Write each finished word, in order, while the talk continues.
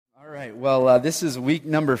right, well, this is week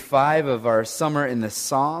number 5 of our Summer in the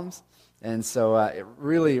Psalms, and so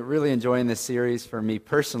really, really enjoying this series for me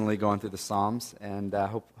personally going through the Psalms, and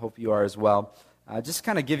hope you are as well. Just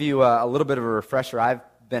kind of give you a little bit of a refresher. I've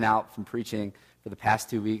been out from preaching for the past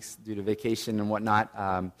 2 weeks due to vacation and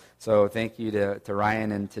whatnot, so thank you to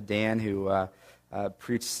Ryan and to Dan who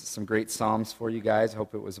preached some great Psalms for you guys. I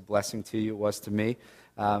hope it was a blessing to you. It was to me.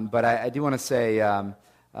 But I do want to say,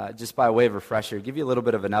 just by way of refresher, give you a little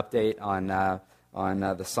bit of an update on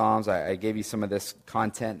the Psalms. I gave you some of this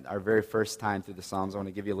content our very first time through the Psalms. I want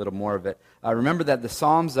to give you a little more of it. Remember that the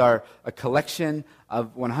Psalms are a collection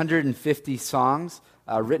of 150 songs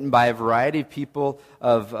written by a variety of people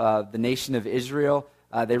of the nation of Israel.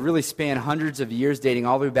 They really span hundreds of years, dating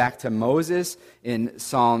all the way back to Moses in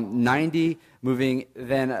Psalm 90, moving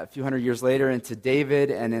then a few hundred years later into David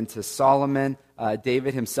and into Solomon.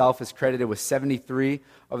 David himself is credited with 73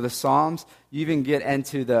 of the Psalms. You even get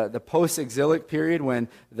into the post-exilic period when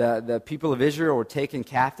the people of Israel were taken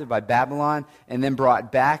captive by Babylon and then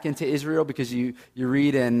brought back into Israel, because you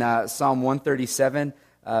read in Psalm 137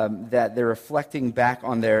 that they're reflecting back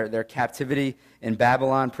on their captivity in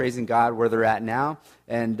Babylon, praising God where they're at now.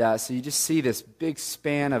 And so you just see this big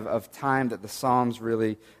span of time that the Psalms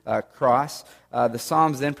really cross. The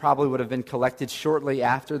Psalms then probably would have been collected shortly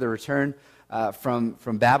after the return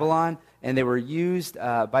from Babylon, and they were used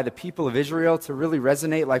by the people of Israel to really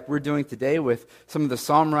resonate like we're doing today with some of the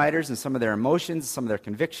psalm writers and some of their emotions, some of their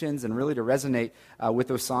convictions, and really to resonate with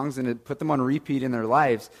those songs and to put them on repeat in their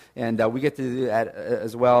lives. And we get to do that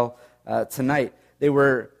as well tonight. They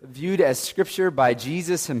were viewed as Scripture by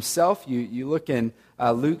Jesus himself. You look in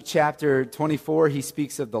Luke chapter 24, he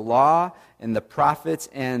speaks of the law and the prophets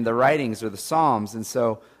and the writings, or the Psalms. And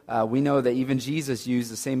so we know that even Jesus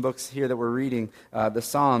used the same books here that we're reading, the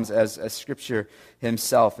Psalms, as Scripture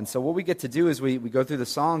himself. And so what we get to do as we go through the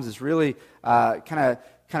Psalms is really kind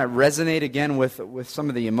of resonate again with some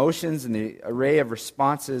of the emotions and the array of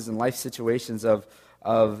responses and life situations of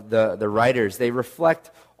the writers. They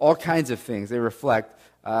reflect all kinds of things. They reflect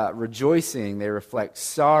rejoicing. They reflect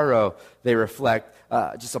sorrow. They reflect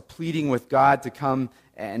just a pleading with God to come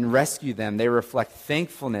and rescue them. They reflect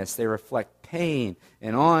thankfulness. They reflect pain,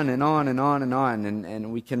 and on and on and on and on.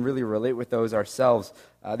 And we can really relate with those ourselves.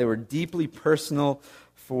 They were deeply personal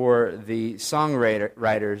for the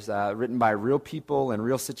songwriters, written by real people and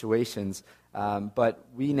real situations. But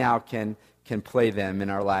we now can play them in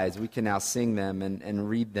our lives. We can now sing them and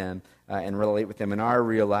read them and relate with them in our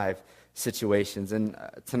real life situations. And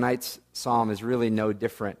tonight's psalm is really no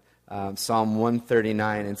different. Psalm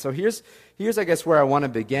 139. And so here's I guess where I want to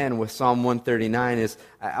begin with Psalm 139 is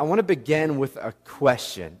I want to begin with a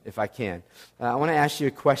question, if I can. I want to ask you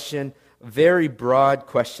a question, a very broad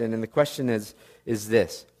question, and the question is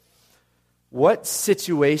this: what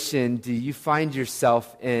situation do you find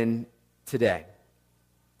yourself in today?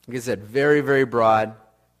 Like I said, very, very broad,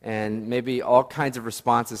 and maybe all kinds of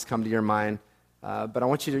responses come to your mind, but I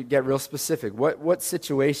want you to get real specific. What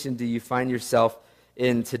situation do you find yourself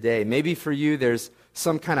in today? Maybe for you there's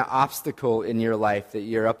some kind of obstacle in your life that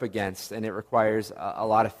you're up against, and it requires a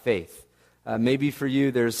lot of faith. Maybe for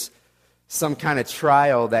you there's some kind of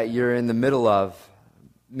trial that you're in the middle of.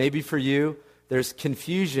 Maybe for you there's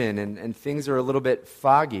confusion and things are a little bit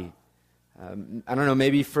foggy. I don't know,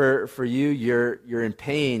 maybe for you you're in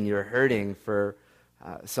pain, you're hurting for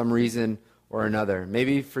some reason or another.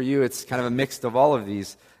 Maybe for you it's kind of a mix of all of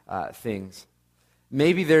these things.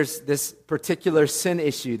 Maybe there's this particular sin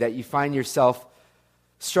issue that you find yourself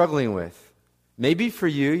struggling with. Maybe for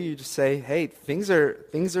you, you just say, hey, things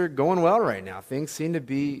are going well right now. Things seem to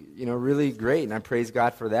be, really great, and I praise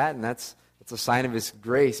God for that, and that's a sign of His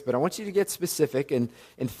grace. But I want you to get specific and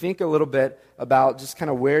think a little bit about just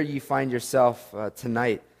kind of where you find yourself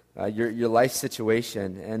tonight, your life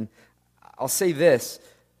situation. And I'll say this: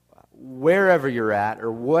 wherever you're at,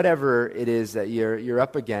 or whatever it is that you're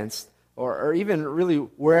up against, or even really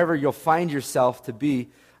wherever you'll find yourself to be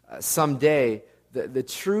someday, the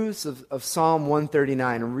truths of Psalm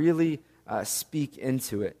 139 really speak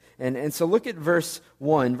into it. And so look at verse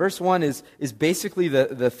 1. Verse 1 is basically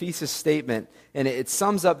the thesis statement, and it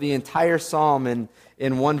sums up the entire psalm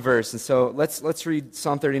in one verse. And so let's read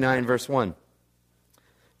Psalm 39, verse 1.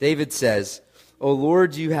 David says, "O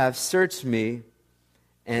Lord, you have searched me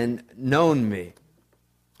and known me."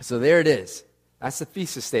 So there it is. That's the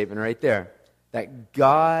thesis statement right there, that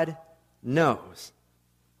God knows.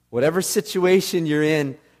 Whatever situation you're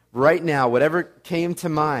in right now, whatever came to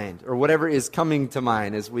mind, or whatever is coming to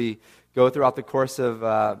mind as we go throughout the course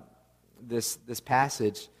of this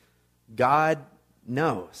passage, God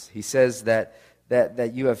knows. He says that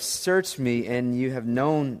that you have searched me and you have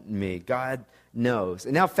known me. God knows.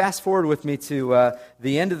 And now fast forward with me to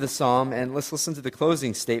the end of the psalm, and let's listen to the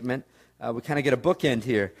closing statement. We kind of get a bookend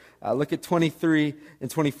here. Look at 23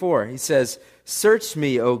 and 24. He says, "Search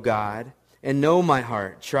me, O God, and know my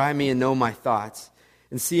heart. Try me and know my thoughts,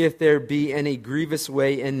 and see if there be any grievous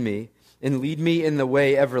way in me, and lead me in the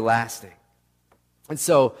way everlasting." And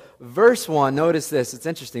so, verse 1, notice this. It's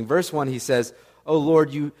interesting. Verse 1, he says, "O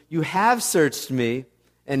Lord, you have searched me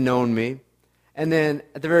and known me." And then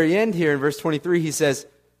at the very end here in verse 23, he says,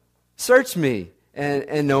 "Search me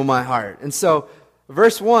and know my heart." And so,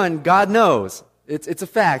 verse 1, God knows. It's a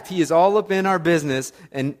fact. He is all up in our business,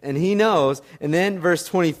 and he knows. And then verse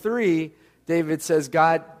 23, David says,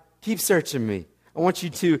 "God, keep searching me. I want you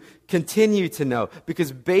to continue to know."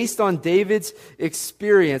 Because based on David's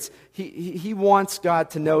experience, he wants God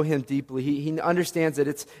to know him deeply. He understands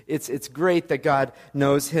that it's great that God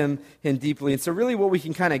knows him deeply. And so really what we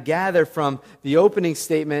can kind of gather from the opening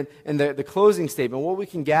statement and the closing statement, what we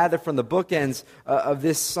can gather from the bookends of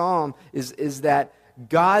this psalm is that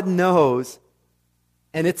God knows,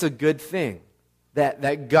 and it's a good thing.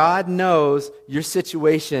 That God knows your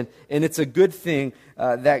situation, and it's a good thing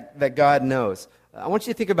that God knows. I want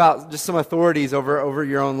you to think about just some authorities over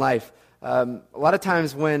your own life. A lot of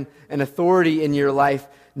times when an authority in your life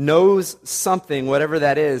knows something, whatever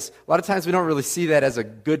that is, a lot of times we don't really see that as a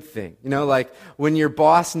good thing. You know, like when your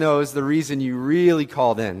boss knows the reason you really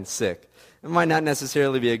called in sick. It might not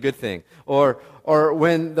necessarily be a good thing. Or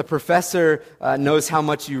when the professor knows how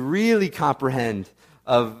much you really comprehend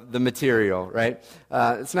of the material, right?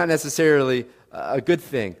 It's not necessarily a good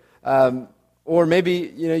thing. Or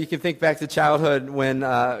maybe, you can think back to childhood when,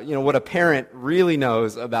 what a parent really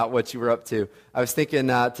knows about what you were up to. I was thinking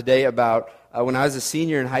today about when I was a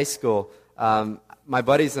senior in high school, my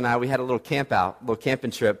buddies and I, we had a little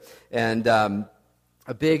camping trip, and a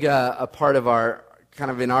big a part of our,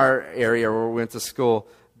 kind of in our area where we went to school,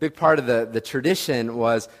 big part of the tradition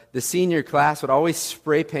was the senior class would always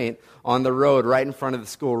spray paint on the road right in front of the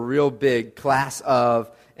school, real big, class of,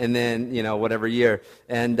 and then, whatever year.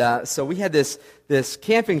 And so we had this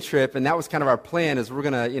camping trip, and that was kind of our plan, is we're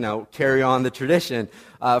going to, carry on the tradition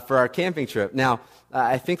for our camping trip. Now,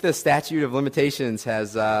 I think the statute of limitations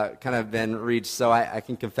has kind of been reached, so I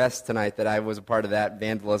can confess tonight that I was a part of that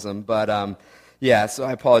vandalism. But, so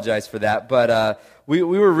I apologize for that. But we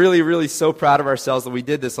were really, really so proud of ourselves that we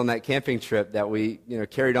did this on that camping trip, that we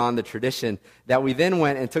carried on the tradition, that we then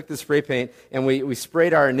went and took the spray paint and we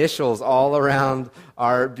sprayed our initials all around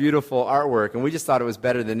our beautiful artwork. And we just thought it was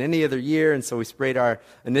better than any other year, and so we sprayed our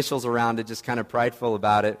initials around it, just kind of prideful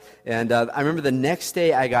about it. And I remember the next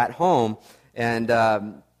day I got home, and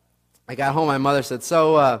my mother said,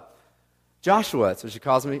 "So, Joshua," that's what she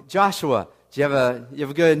calls me, "Joshua, do you have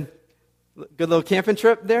a good little camping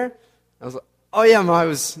trip there?" I was like, "Oh yeah, Ma, it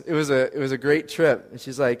was a great trip." And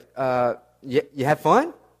she's like, "You had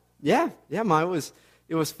fun?" Yeah, Ma,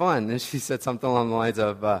 it was fun." And she said something along the lines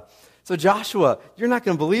of, "So Joshua, you're not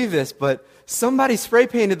going to believe this, but somebody spray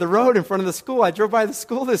painted the road in front of the school. I drove by the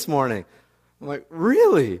school this morning." I'm like,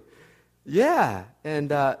 "Really?" "Yeah."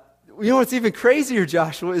 And what's even crazier,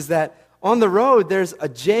 Joshua, is that on the road there's a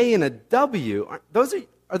J and a W. Are those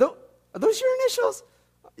your initials?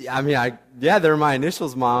 Yeah, they're my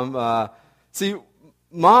initials, Mom. See,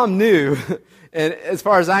 Mom knew, and as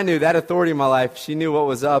far as I knew, that authority in my life, she knew what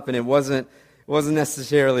was up, and it wasn't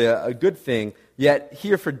necessarily a good thing. Yet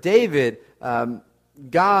here for David,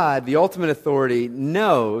 God, the ultimate authority,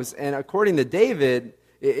 knows, and according to David,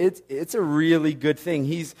 it's a really good thing.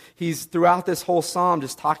 He's throughout this whole psalm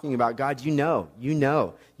just talking about God. You know,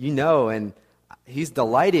 and he's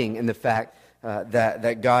delighting in the fact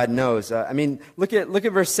that God knows. Look at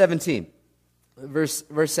verse 17. Verse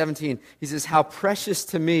 17, he says, "How precious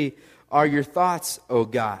to me are your thoughts, O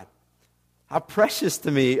God." How precious to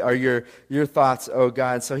me are your thoughts, O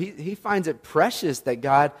God. So he finds it precious that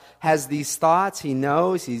God has these thoughts. He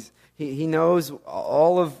knows. He knows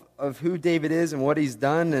all of who David is and what he's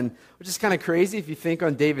done. And which is kind of crazy if you think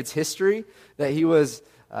on David's history, that he was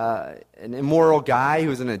an immoral guy. He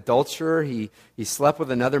was an adulterer. He slept with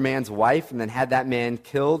another man's wife and then had that man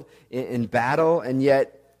killed in battle. And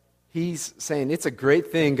yet he's saying, "It's a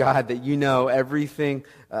great thing, God, that you know everything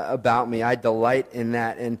about me. I delight in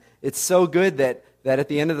that." And it's so good that at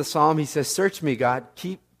the end of the psalm he says, "Search me, God.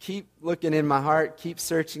 Keep looking in my heart. Keep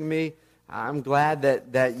searching me. I'm glad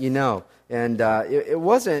that you know." And it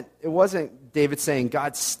wasn't David saying,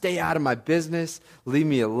 "God, stay out of my business. Leave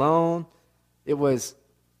me alone." It was,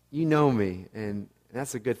 "You know me," and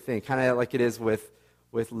that's a good thing. Kind of like it is with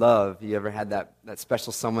love. You ever had that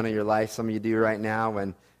special someone in your life? Some of you do right now,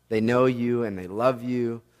 when they know you and they love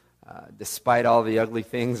you, despite all the ugly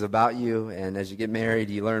things about you. And as you get married,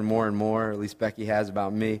 you learn more and more, at least Becky has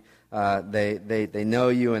about me. They know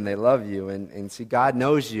you and they love you. And see, God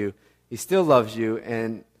knows you. He still loves you,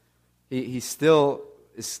 and He still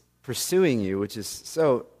is pursuing you, which is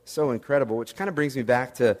so incredible, which kind of brings me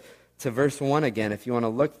back to verse 1 again, if you want to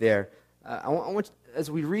look there. I want,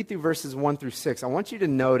 as we read through verses 1 through 6, I want you to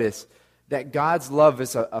notice that God's love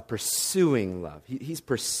is a pursuing love. He's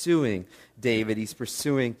pursuing David. He's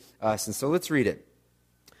pursuing us. And so let's read it.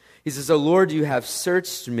 He says, "O Lord, you have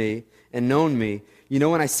searched me and known me. You know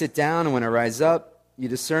when I sit down and when I rise up. You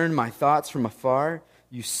discern my thoughts from afar.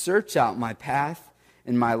 You search out my path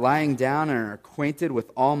and my lying down and are acquainted with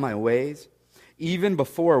all my ways. Even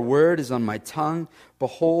before a word is on my tongue,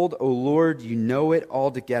 behold, O Lord, you know it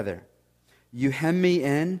altogether. You hem me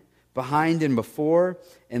in, behind and before,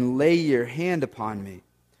 and lay your hand upon me.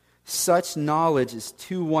 Such knowledge is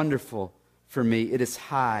too wonderful for me. It is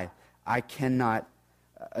high. I cannot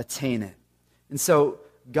attain it." And so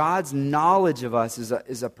God's knowledge of us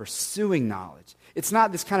is a pursuing knowledge. It's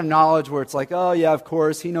not this kind of knowledge where it's like, oh yeah, of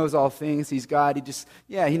course, He knows all things. He's God.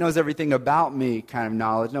 He knows everything about me kind of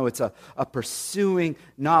knowledge. No, it's a pursuing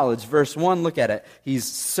knowledge. Verse 1, look at it. He's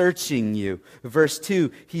searching you. Verse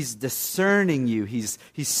 2, He's discerning you. He's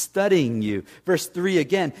studying you. Verse 3,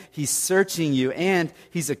 again, He's searching you, and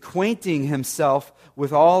He's acquainting Himself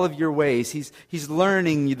with all of your ways. He's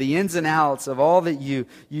learning the ins and outs of all that you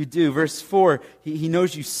do. Verse 4, he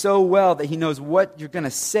knows you so well that He knows what you're going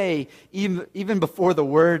to say even before the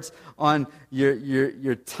words on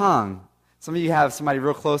your tongue. Some of you have somebody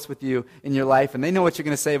real close with you in your life, and they know what you're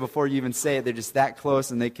going to say before you even say it. They're just that close,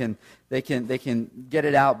 and they can get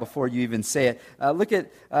it out before you even say it. Look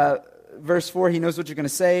at verse 4. He knows what you're going to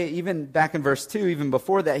say. Even back in verse 2, even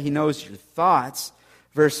before that, He knows your thoughts.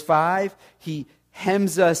 Verse 5, He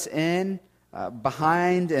hems us in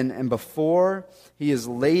behind and before. He has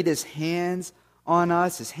laid His hands on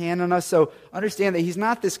us, His hand on us. So understand that He's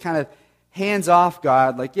not this kind of hands-off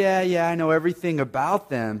God, like, yeah, I know everything about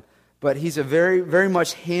them. But He's a very, very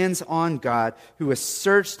much hands-on God who has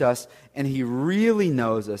searched us, and He really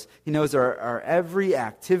knows us. He knows our every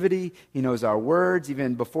activity. He knows our words.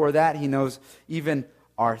 Even before that, He knows even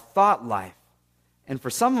our thought life. And for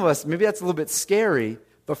some of us, maybe that's a little bit scary,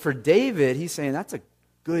 but for David, he's saying that's a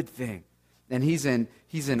good thing. And he's in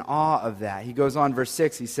awe of that. He goes on, verse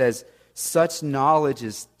 6, he says, "Such knowledge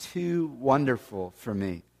is too wonderful for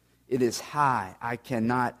me. It is high. I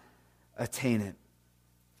cannot attain it."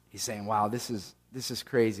 He's saying, wow, this is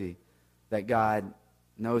crazy that God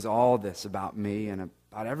knows all this about me and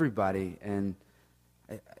about everybody, and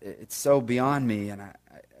it's so beyond me, and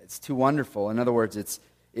it's too wonderful. In other words,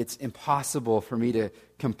 it's impossible for me to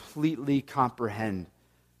completely comprehend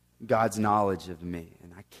God's knowledge of me,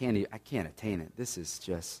 and I can't attain it. This is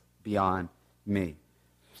just beyond me.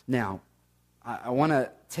 Now, I want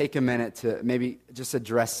to take a minute to maybe just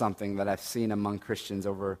address something that I've seen among Christians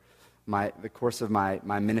over the course of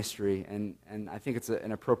my ministry, and I think it's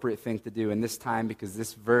an appropriate thing to do in this time, because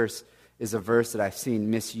this verse is a verse that I've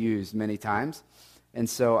seen misused many times. And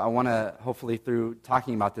so I want to, hopefully through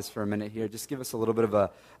talking about this for a minute here, just give us a little bit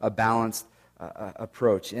of a balanced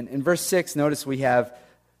approach. In verse 6, notice we have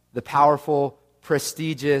the powerful,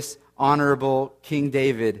 prestigious, honorable King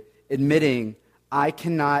David admitting, "I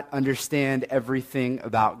cannot understand everything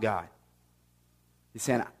about God." He's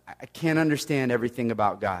saying, I can't understand everything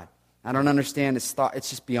about God. I don't understand His thought. It's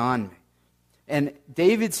just beyond me. And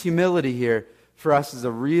David's humility here for us is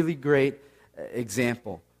a really great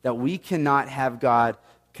example that we cannot have God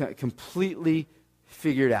completely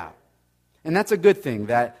figured out. And that's a good thing,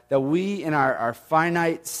 that we in our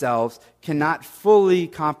finite selves cannot fully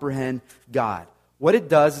comprehend God. What it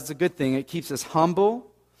does, it's a good thing. It keeps us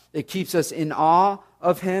humble. It keeps us in awe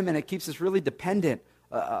of Him, and it keeps us really dependent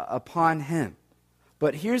upon Him.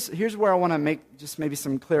 But here's where I want to make just maybe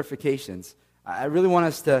some clarifications. I really want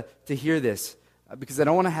us to hear this, because I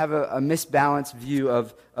don't want to have a misbalanced view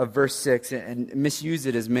of verse 6 and misuse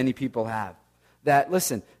it as many people have. That,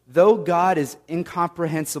 listen, though God is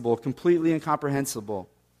incomprehensible, completely incomprehensible,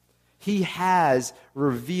 He has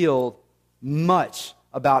revealed much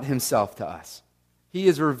about Himself to us. He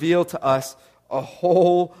has revealed to us a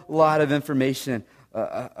whole lot of information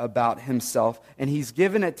about Himself, and He's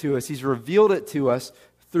given it to us. He's revealed it to us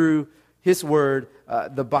through His Word,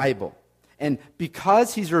 the Bible. And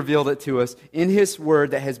because He's revealed it to us in His Word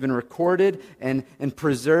that has been recorded and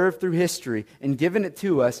preserved through history and given it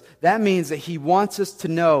to us, that means that He wants us to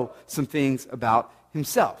know some things about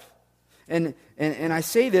Himself. And I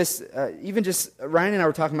say this, even just, Ryan and I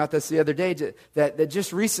were talking about this the other day, that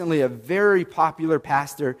just recently a very popular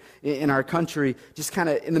pastor in our country just kind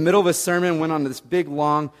of in the middle of a sermon went on this big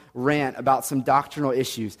long rant about some doctrinal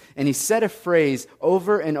issues. And he said a phrase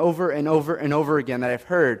over and over and over and over again that I've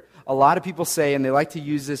heard a lot of people say, and they like to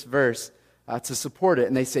use this verse to support it.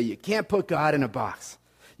 And they say, you can't put God in a box.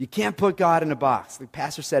 You can't put God in a box. The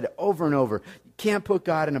pastor said it over and over. You can't put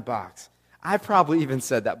God in a box. I've probably even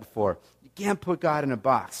said that before. You can't put God in a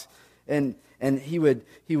box. And he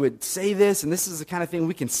would say this, and this is the kind of thing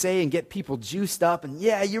we can say and get people juiced up. And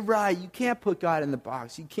yeah, you're right. You can't put God in the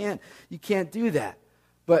box. You can't do that.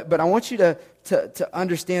 But I want you to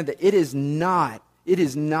understand that it is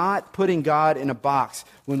not putting God in a box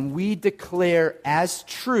when we declare as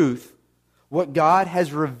truth what God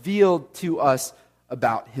has revealed to us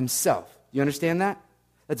about himself. You understand that?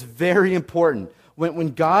 That's very important.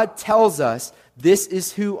 When God tells us, this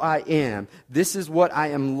is who I am, this is what I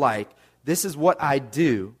am like, this is what I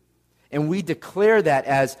do, and we declare that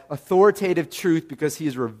as authoritative truth because he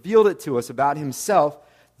has revealed it to us about himself,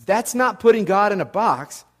 that's not putting God in a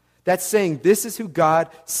box. That's saying this is who God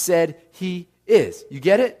said he is. You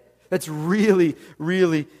get it? That's really,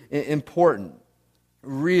 really important.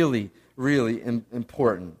 Really, really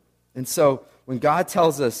important. And so when God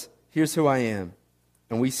tells us, here's who I am,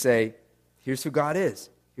 and we say, here's who God is,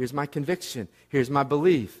 here's my conviction, here's my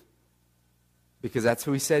belief, because that's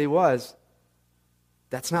who he said he was,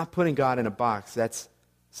 that's not putting God in a box. That's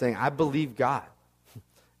saying, I believe God,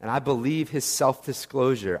 and I believe his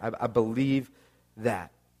self-disclosure. I believe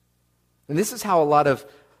that. And this is how a lot of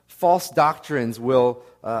false doctrines will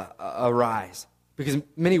arise, because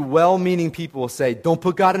many well-meaning people will say, don't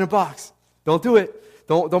put God in a box. Don't do it.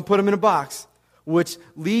 Don't put him in a box, which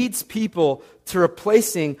leads people to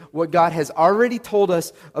replacing what God has already told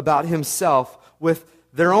us about himself with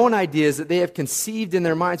their own ideas that they have conceived in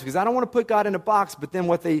their minds. Because I don't want to put God in a box, but then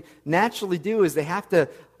what they naturally do is they have to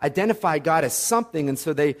identify God as something, and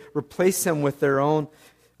so they replace him with their own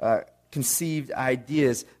conceived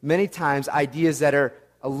ideas. Many times ideas that are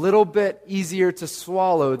a little bit easier to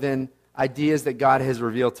swallow than ideas that God has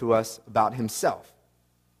revealed to us about himself.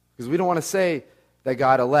 Because we don't want to say that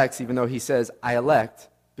God elects, even though he says, I elect,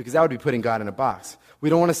 because that would be putting God in a box. We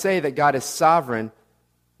don't want to say that God is sovereign,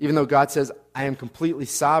 even though God says, I am completely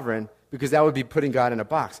sovereign, because that would be putting God in a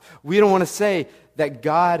box. We don't want to say that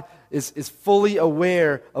God is fully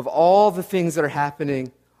aware of all the things that are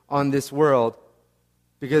happening on this world,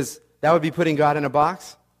 because that would be putting God in a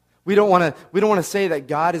box. We don't want to say that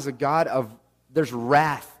God is a God of, there's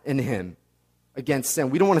wrath in him against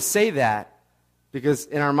sin. We don't want to say that, because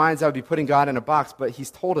in our minds that would be putting God in a box, but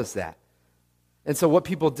he's told us that. And so what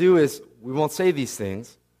people do is, we won't say these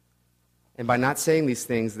things, and by not saying these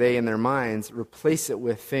things, they in their minds replace it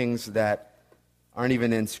with things that aren't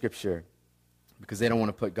even in Scripture, because they don't want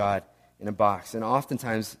to put God in a box. And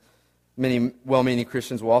oftentimes, many well-meaning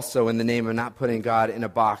Christians will also, in the name of not putting God in a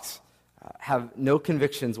box, have no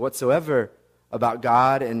convictions whatsoever about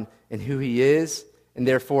God and who he is, and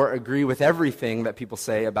therefore agree with everything that people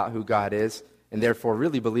say about who God is, and therefore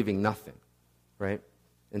really believing nothing, right?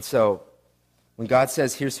 And so, when God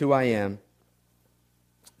says, here's who I am,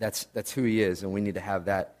 that's who he is, and we need to have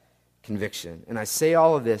that conviction. And I say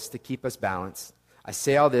all of this to keep us balanced. I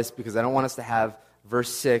say all this because I don't want us to have verse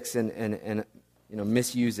 6 and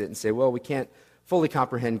misuse it and say, well, we can't fully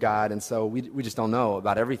comprehend God, and so we just don't know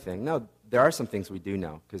about everything. No, there are some things we do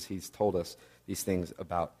know, because he's told us these things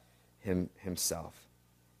about himself.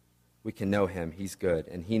 We can know him. He's good,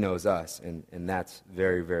 and he knows us, and that's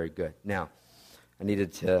very, very good. Now, I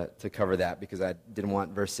needed to cover that because I didn't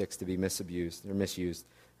want verse 6 to be misused.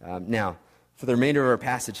 Now, for the remainder of our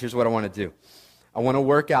passage, here's what I want to do. I want to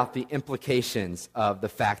work out the implications of the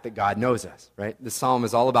fact that God knows us, right? The psalm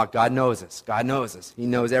is all about God knows us. God knows us. He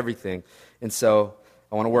knows everything. And so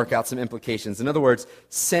I want to work out some implications. In other words,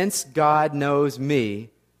 since God knows me,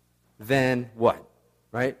 then what?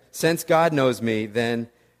 Right? Since God knows me, then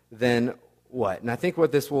what? And I think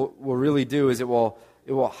what this will really do is it will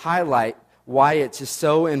highlight why it's just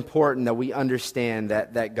so important that we understand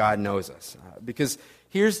that God knows us. Because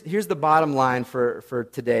here's the bottom line for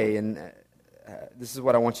today, and this is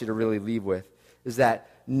what I want you to really leave with, is that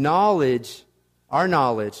our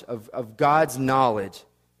knowledge of God's knowledge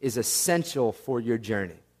is essential for your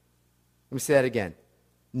journey. Let me say that again.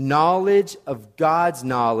 Knowledge of God's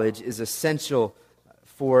knowledge is essential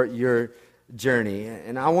for your journey.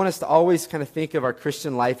 And I want us to always kind of think of our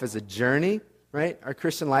Christian life as a journey, right? Our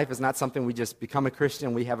Christian life is not something we just become a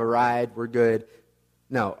Christian, we have a ride, we're good.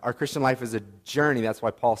 No, our Christian life is a journey. That's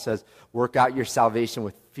why Paul says, work out your salvation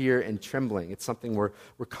with fear and trembling. It's something we're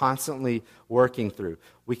constantly working through.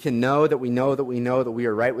 We can know that we know that we know that we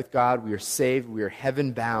are right with God, we are saved, we are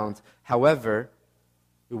heaven-bound. However,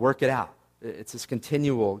 we work it out. It's this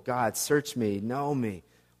continual, God, search me, know me,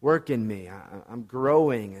 work in me. I'm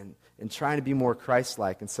growing and trying to be more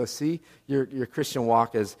Christ-like. And so see your Christian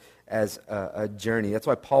walk as a journey. That's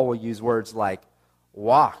why Paul will use words like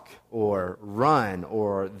walk or run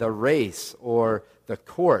or the race or the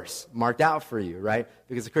course marked out for you, right?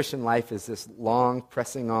 Because the Christian life is this long,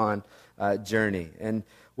 pressing on journey. And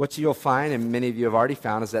what you'll find, and many of you have already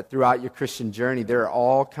found, is that throughout your Christian journey, there are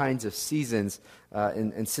all kinds of seasons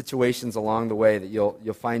and situations along the way that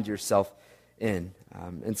you'll find yourself in.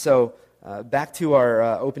 And so back to our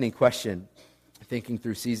opening question, thinking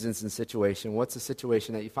through seasons and situation. What's the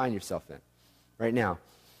situation that you find yourself in right now?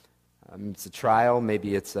 It's a trial,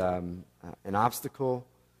 maybe it's an obstacle,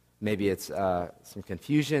 maybe it's some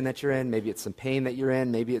confusion that you're in, maybe it's some pain that you're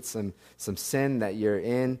in, maybe it's some sin that you're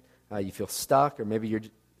in, you feel stuck, or maybe you're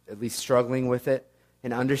at least struggling with it.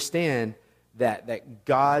 And understand that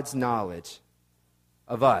God's knowledge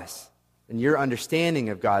of us and your understanding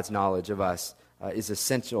of God's knowledge of us is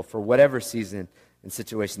essential for whatever season and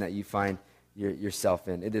situation that you find yourself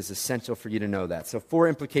in. It is essential for you to know that. So 4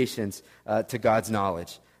 implications to God's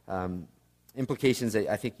knowledge. Implications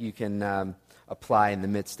that I think you can apply in the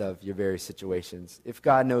midst of your various situations. If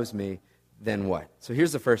God knows me, then what? So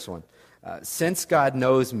here's the first one. Since God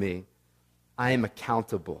knows me, I am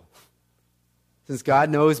accountable. Since God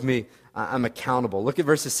knows me, I'm accountable. Look at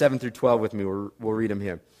verses 7 through 12 with me. We'll read them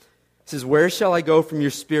here. It says, where shall I go from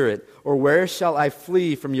your spirit? Or where shall I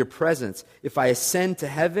flee from your presence? If I ascend to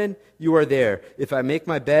heaven, you are there. If I make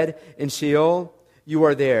my bed in Sheol, you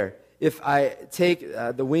are there. If I take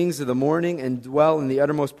the wings of the morning and dwell in the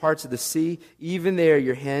uttermost parts of the sea, even there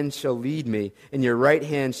your hand shall lead me, and your right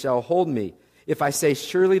hand shall hold me. If I say,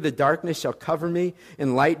 surely the darkness shall cover me,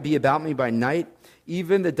 and light be about me by night,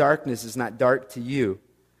 even the darkness is not dark to you.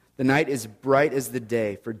 The night is bright as the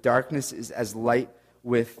day, for darkness is as light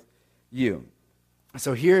with you.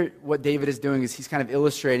 So here what David is doing is he's kind of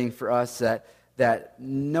illustrating for us that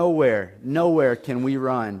nowhere can we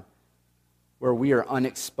run where we are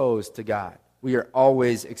unexposed to God. We are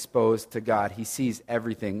always exposed to God. He sees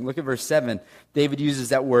everything. Look at verse 7. David uses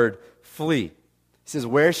that word flee. He says,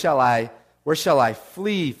 where shall I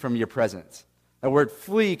flee from your presence? That word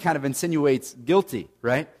flee kind of insinuates guilty,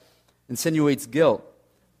 right? Insinuates guilt.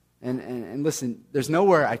 And listen, there's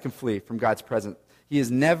nowhere I can flee from God's presence. He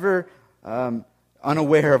is never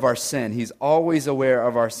unaware of our sin. He's always aware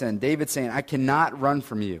of our sin. David's saying, I cannot run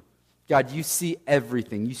from you. God, you see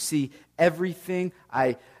everything. You see everything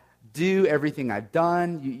I do, everything I've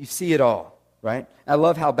done. You see it all, right? I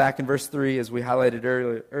love how back in verse 3, as we highlighted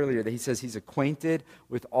earlier, that he says he's acquainted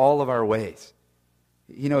with all of our ways.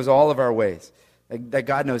 He knows all of our ways. That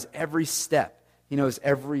God knows every step. He knows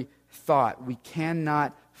every thought. We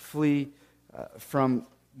cannot flee from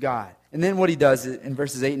God. And then what he does in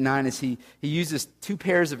verses 8 and 9 is he uses 2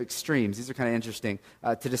 pairs of extremes. These are kind of interesting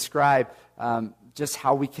to describe just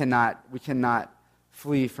how we cannot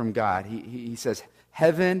flee from God. He says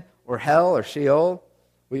heaven or hell or Sheol.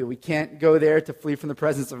 We can't go there to flee from the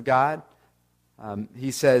presence of God.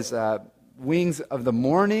 He says wings of the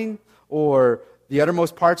morning or the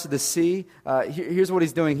uttermost parts of the sea. Here's what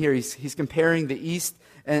he's doing here. He's comparing the east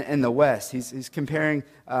and the west. He's comparing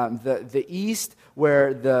the east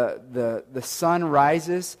where the sun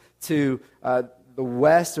rises to the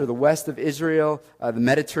west or the west of Israel, the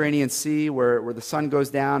Mediterranean Sea where the sun goes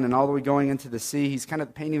down and all the way going into the sea. He's kind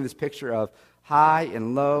of painting this picture of high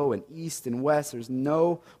and low and east and west. There's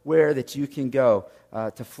nowhere that you can go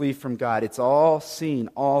to flee from God. It's all seen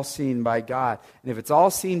by God. And if it's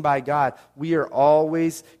all seen by God, we are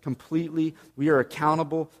always we are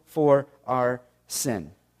accountable for our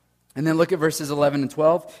sin. And then look at verses 11 and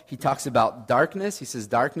 12. He talks about darkness. He says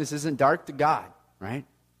darkness isn't dark to God, right?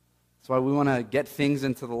 That's why we want to get things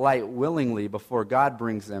into the light willingly before God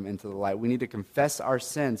brings them into the light. We need to confess our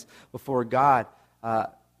sins before God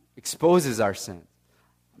exposes our sins.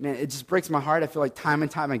 Man, it just breaks my heart. I feel like time and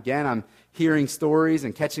time again I'm hearing stories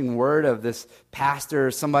and catching word of this pastor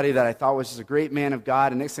or somebody that I thought was just a great man of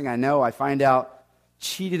God, and next thing I know, I find out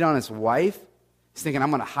cheated on his wife. He's thinking, I'm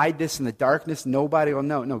going to hide this in the darkness. Nobody will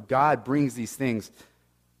know. No, God brings these things.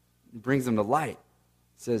 He brings them to light.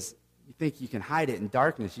 He says, you think you can hide it in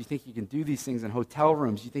darkness. You think you can do these things in hotel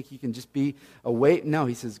rooms. You think you can just be away. No,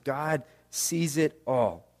 he says, God sees it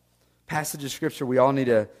all. Passage of Scripture we all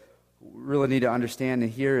really need to understand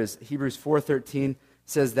and hear is Hebrews 4:13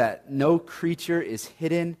 says that no creature is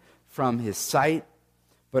hidden from his sight,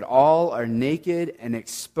 but all are naked and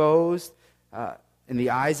exposed in the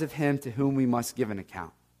eyes of him to whom we must give an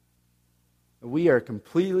account. We are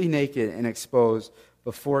completely naked and exposed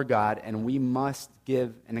before God, and we must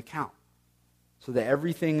give an account. So that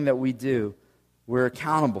everything that we do, we're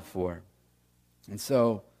accountable for. And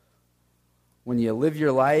so, when you live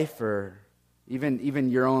your life, or even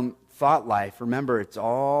your own thought life, remember it's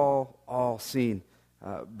all seen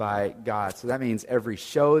by God. So that means every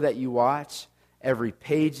show that you watch, every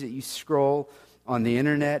page that you scroll on the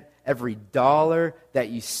internet, every dollar that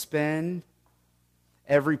you spend,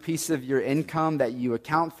 every piece of your income that you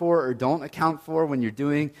account for or don't account for when you're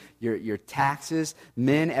doing your taxes.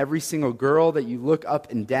 Men, every single girl that you look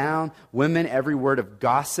up and down. Women, every word of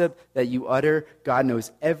gossip that you utter. God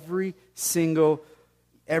knows every single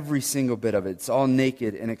bit of it. It's all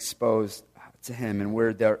naked and exposed to him, and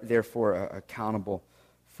we're therefore accountable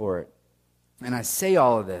for it. And I say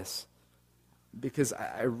all of this because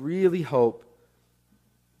I really hope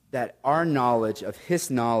that our knowledge of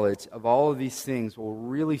his knowledge of all of these things will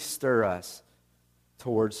really stir us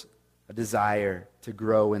towards a desire to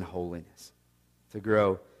grow in holiness. To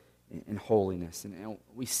grow in holiness. And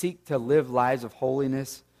we seek to live lives of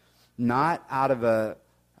holiness not out of an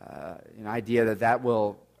idea that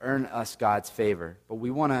will earn us God's favor, but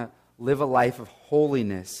we want to live a life of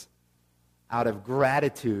holiness out of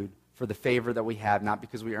gratitude for the favor that we have, not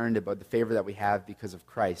because we earned it, but the favor that we have because of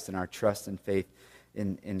Christ and our trust and faith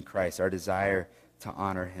in Christ, our desire to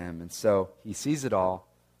honor him. And so he sees it all.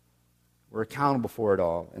 We're accountable for it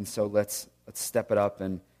all. And so let's step it up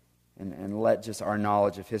and let just our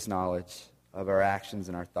knowledge of his knowledge, of our actions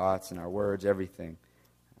and our thoughts and our words, everything,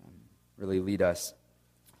 really lead us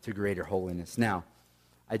to greater holiness. Now,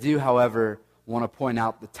 I do, however, want to point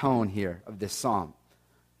out the tone here of this psalm.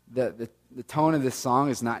 The tone of this song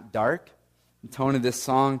is not dark. The tone of this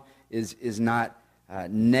song is not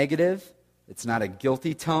negative. It's not a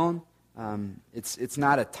guilty tone. It's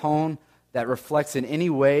not a tone that reflects in any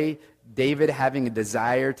way David having a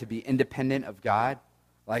desire to be independent of God.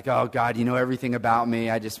 Like, oh, God, you know everything about me.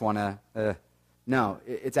 I just want to... No,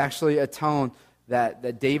 it's actually a tone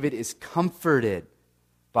that David is comforted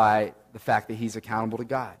by the fact that he's accountable to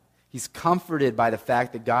God. He's comforted by the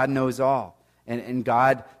fact that God knows all and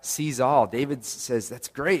God sees all. David says, that's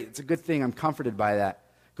great. It's a good thing. I'm comforted by that.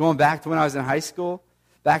 Going back to when I was in high school,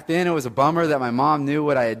 back then it was a bummer that my mom knew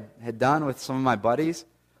what I had done with some of my buddies.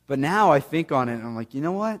 But now I think on it and I'm like, you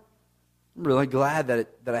know what? I'm really glad that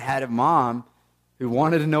I had a mom who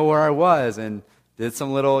wanted to know where I was and did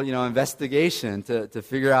some little investigation to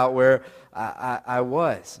figure out where I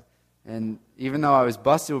was. And even though I was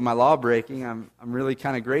busted with my law breaking, I'm really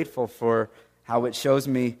kind of grateful for how it shows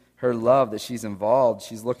me her love, that she's involved,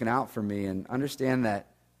 she's looking out for me, and understand that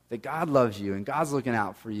God loves you and God's looking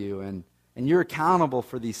out for you, and you're accountable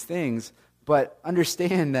for these things, but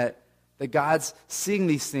understand that God's seeing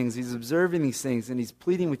these things, he's observing these things, and he's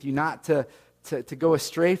pleading with you not to go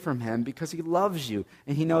astray from him because he loves you,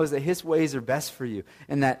 and he knows that his ways are best for you,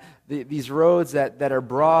 and that these roads that are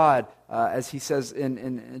broad, as he says,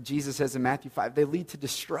 in Jesus says in Matthew 5, they lead to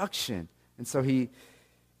destruction. And so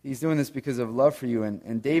he's doing this because of love for you,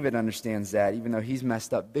 and David understands that, even though he's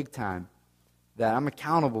messed up big time, that I'm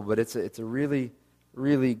accountable, but it's a really,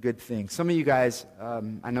 really good thing. Some of you guys,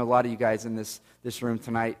 I know a lot of you guys in this room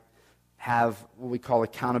tonight have what we call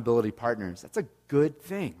accountability partners. That's a good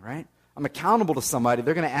thing, right? I'm accountable to somebody.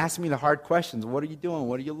 They're going to ask me the hard questions. What are you doing?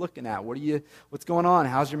 What are you looking at? What's going on?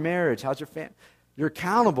 How's your marriage? How's your family? You're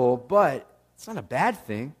accountable, but it's not a bad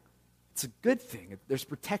thing. It's a good thing. There's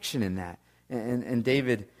protection in that. And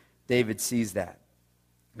David sees that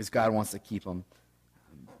because God wants to keep him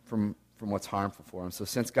from what's harmful for him. So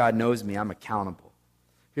since God knows me, I'm accountable.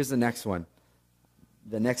 Here's the next one.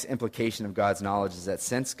 The next implication of God's knowledge is that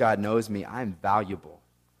since God knows me, I'm valuable.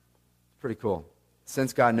 Pretty cool.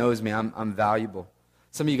 Since God knows me, I'm valuable.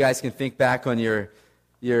 Some of you guys can think back on your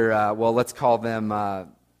let's call them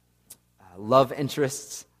love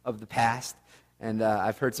interests of the past. And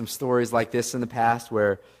I've heard some stories like this in the past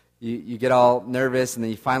where you get all nervous and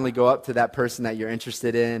then you finally go up to that person that you're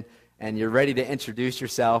interested in and you're ready to introduce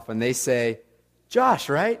yourself and they say, Josh,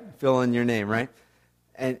 right? Fill in your name, right?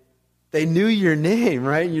 And they knew your name,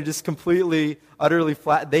 right? And you're just completely, utterly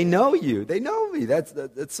flat. They know you. They know me. That's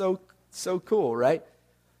so cool, right?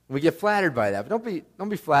 We get flattered by that. But don't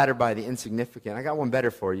be flattered by the insignificant. I got one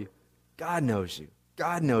better for you. God knows you.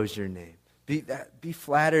 God knows your name. Be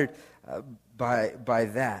flattered by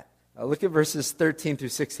that. Look at verses 13 through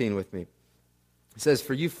 16 with me. It says,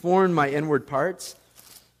 "For you formed my inward parts.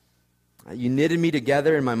 You knitted me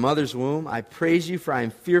together in my mother's womb. I praise you, for I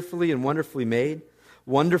am fearfully and wonderfully made.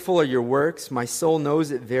 Wonderful are your works. My soul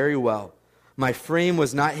knows it very well. My frame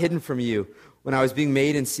was not hidden from you when I was being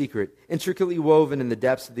made in secret, intricately woven in the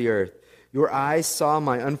depths of the earth. Your eyes saw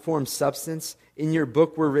my unformed substance. In your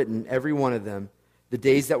book were written, every one of them, the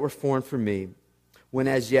days that were formed for me, when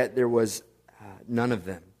as yet there was none of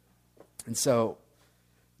them. And so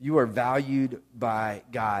you are valued by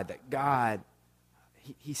God, that God,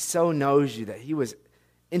 He so knows you, that He was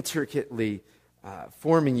intricately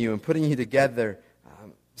forming you and putting you together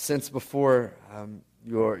since before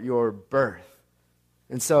your birth.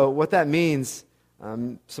 And so what that means,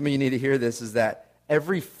 some of you need to hear this, is that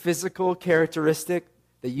every physical characteristic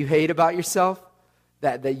that you hate about yourself,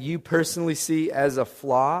 that you personally see as a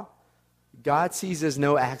flaw, God sees as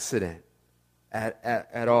no accident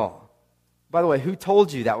at all. By the way, who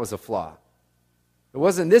told you that was a flaw? It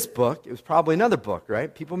wasn't this book. It was probably another book,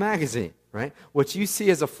 right? People Magazine, right? What you see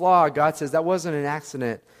as a flaw, God says that wasn't an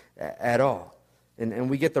accident at all.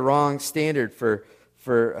 And we get the wrong standard for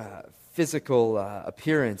physical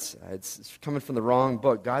appearance. It's coming from the wrong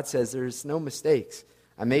book. God says there's no mistakes.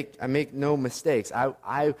 I make no mistakes.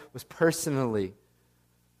 I was personally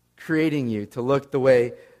creating you to look the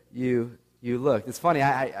way you look. It's funny,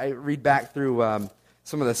 I read back through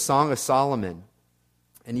some of the Song of Solomon,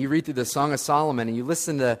 and you read through the Song of Solomon, and you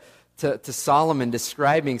listen to Solomon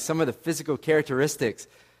describing some of the physical characteristics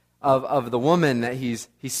of the woman that he's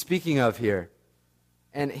speaking of here.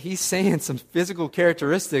 And he's saying some physical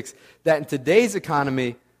characteristics that in today's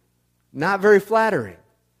economy, not very flattering.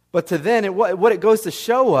 But to then, what it goes to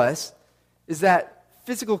show us is that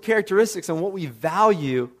physical characteristics and what we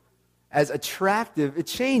value as attractive, it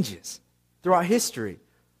changes throughout history.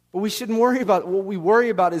 But we shouldn't worry about, what we worry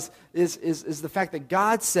about is the fact that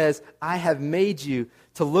God says, I have made you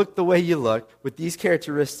to look the way you look, with these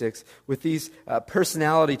characteristics, with these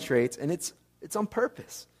personality traits, and it's on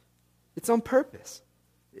purpose. It's on purpose.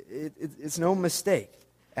 It's no mistake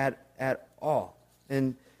at all.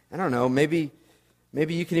 And I don't know, maybe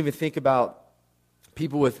you can even think about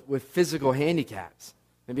people with physical handicaps.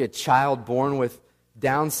 Maybe a child born with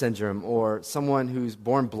Down syndrome, or someone who's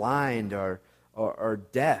born blind or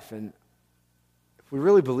deaf. And if we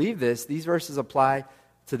really believe this, these verses apply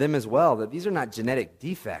to them as well, that these are not genetic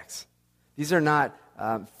defects. These are not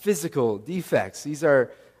physical defects. These are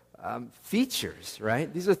features,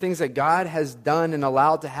 right? These are things that God has done and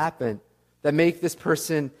allowed to happen that make this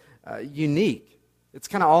person unique. It's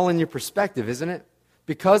kind of all in your perspective, isn't it?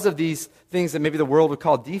 Because of these things that maybe the world would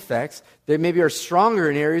call defects, they maybe are stronger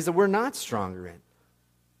in areas that we're not stronger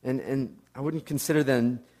in. And I wouldn't consider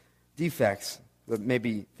them defects, but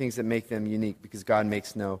maybe things that make them unique, because God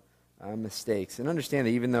makes no mistakes. And understand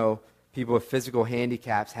that even though people with physical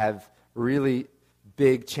handicaps have really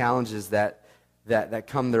big challenges that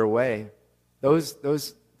come their way,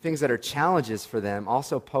 those things that are challenges for them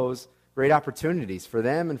also pose great opportunities for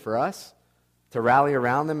them and for us to rally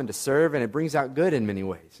around them and to serve, and it brings out good in many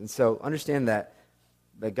ways. And so understand that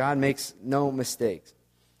God makes no mistakes.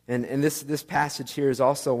 And this passage here is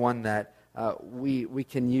also one that we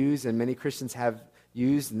can use, and many Christians have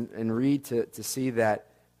used and read to see that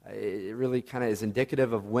it really kind of is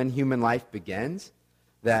indicative of when human life begins,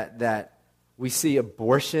 that we see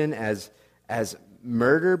abortion as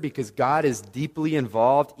murder because God is deeply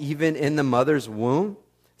involved even in the mother's womb.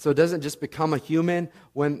 So it doesn't just become a human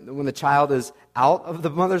when the child is out of the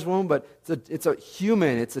mother's womb, but it's a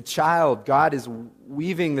human, it's a child. God is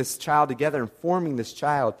weaving this child together and forming this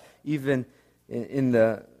child even in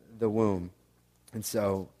the womb. And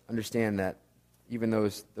so understand that even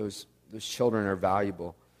those children are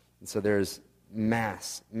valuable. And so there's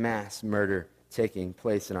mass murder taking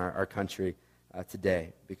place in our country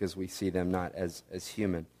today because we see them not as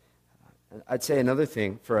human. I'd say another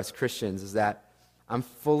thing for us Christians is that I'm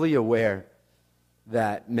fully aware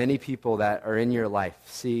that many people that are in your life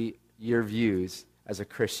see your views as a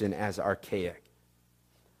Christian as archaic.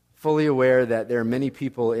 Fully aware that there are many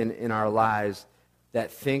people in our lives that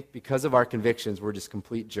think because of our convictions we're just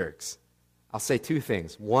complete jerks. I'll say two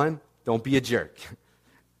things. One, don't be a jerk.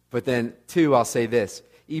 But then two, I'll say this.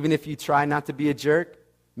 Even if you try not to be a jerk,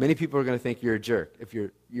 many people are going to think you're a jerk if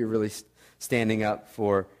you're really standing up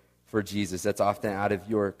for Jesus. That's often out of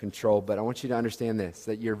your control. But I want you to understand this,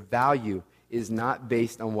 that your value is not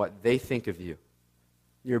based on what they think of you.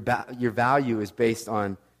 Your value is based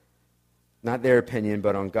on not their opinion,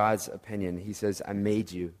 but on God's opinion. He says, I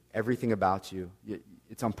made you. Everything about you.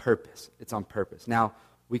 It's on purpose. It's on purpose. Now,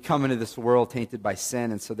 we come into this world tainted by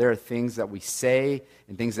sin, and so there are things that we say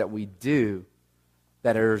and things that we do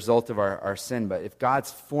that are a result of our sin. But if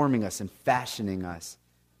God's forming us and fashioning us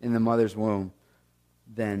in the mother's womb,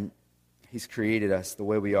 then He's created us the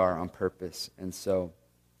way we are on purpose. And so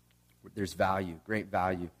There's value, great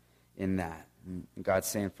value in that. And God's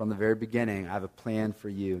saying from the very beginning, I have a plan for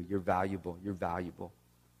you. You're valuable. You're valuable.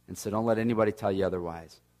 And so don't let anybody tell you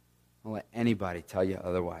otherwise. Don't let anybody tell you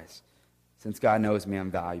otherwise. Since God knows me,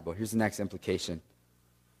 I'm valuable. Here's the next implication.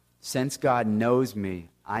 Since God knows me,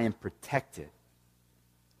 I am protected.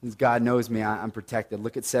 Since God knows me, I'm protected.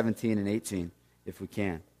 Look at 17 and 18, if we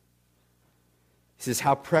can. He says,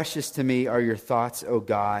 how precious to me are your thoughts, O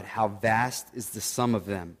God. How vast is the sum of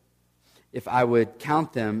them. If I would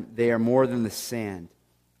count them, they are more than the sand.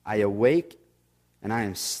 I awake, and I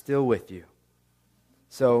am still with you.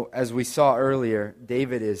 So, as we saw earlier,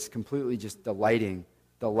 David is completely just delighting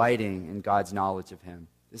in God's knowledge of him.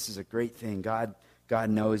 This is a great thing. God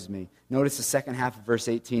knows me. Notice the second half of verse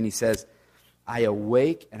 18. He says, I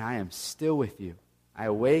awake, and I am still with you. I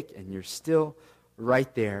awake, and you're still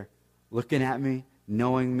right there, looking at me,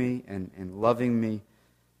 knowing me, and loving me,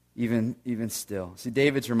 even still. See,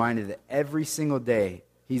 David's reminded that every single day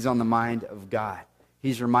he's on the mind of God.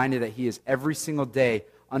 He's reminded that he is every single day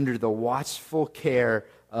under the watchful care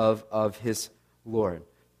of his Lord.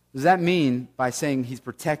 Does that mean, by saying he's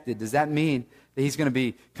protected, does that mean that he's going to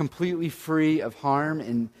be completely free of harm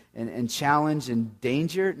and challenge and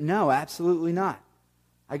danger? No, absolutely not.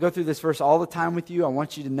 I go through this verse all the time with you. I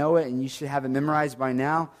want you to know it, and you should have it memorized by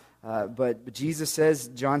now. But Jesus says,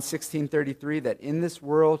 John 16:33, that in this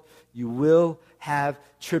world you will have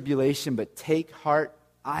tribulation, but take heart,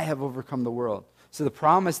 I have overcome the world. So the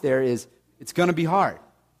promise there is it's going to be hard.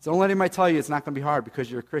 So don't let anybody tell you it's not going to be hard because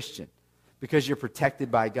you're a Christian. Because you're protected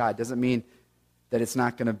by God doesn't mean that it's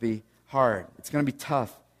not going to be hard. It's going to be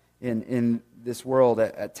tough in this world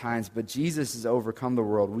at times, but Jesus has overcome the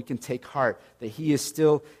world. We can take heart that he is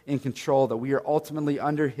still in control, that we are ultimately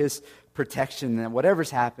under his protection, and whatever's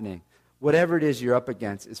happening, whatever it is you're up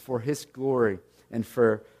against, is for his glory and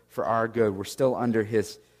for our good. We're still under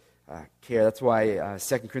his care. That's why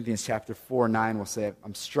 2 Corinthians chapter 4:9 will say,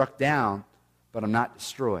 I'm struck down, but I'm not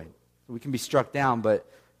destroyed. We can be struck down, but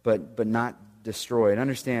not destroyed.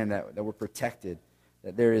 Understand that we're protected,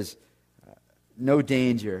 that there is no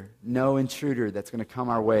danger, no intruder that's going to come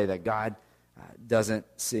our way that God doesn't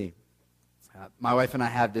see. My wife and I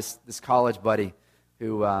have this college buddy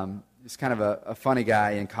who is kind of a funny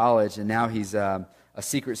guy in college, and now he's a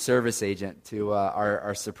Secret Service agent to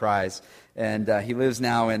our surprise. And he lives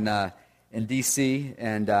now in D.C.,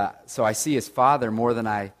 and so I see his father more than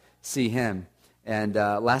I see him. And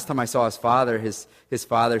last time I saw his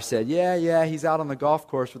father said, yeah, he's out on the golf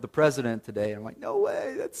course with the president today. I'm like, no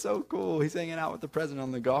way, that's so cool. He's hanging out with the president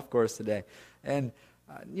on the golf course today. And,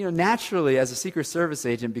 naturally, as a Secret Service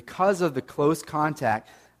agent, because of the close contact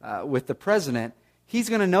with the president, he's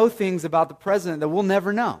going to know things about the president that we'll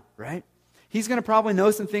never know, right? He's going to probably know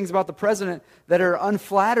some things about the president that are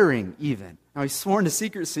unflattering even. Now, he's sworn to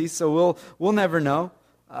secrecy, so we'll never know.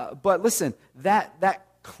 But listen, that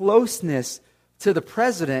closeness to the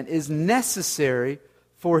president is necessary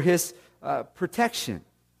for his protection.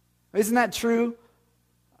 Isn't that true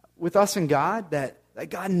with us and God? That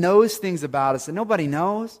God knows things about us that nobody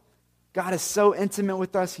knows. God is so intimate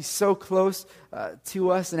with us. He's so close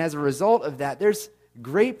to us. And as a result of that, there's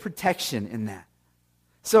great protection in that.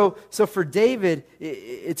 So for David,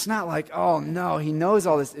 it's not like, oh no, he knows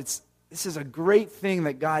all this. This is a great thing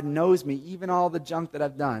that God knows me, even all the junk that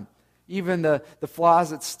I've done, even the flaws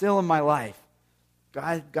that's still in my life.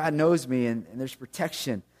 God knows me, and there's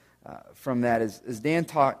protection from that. As Dan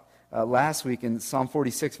taught last week in Psalm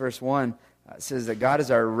 46, verse 1, it says that God is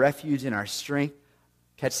our refuge and our strength.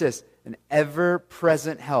 Catch this, an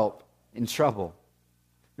ever-present help in trouble.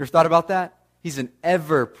 You ever thought about that? He's an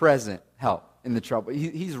ever-present help in the trouble.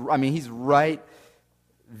 He's right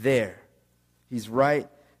there. He's right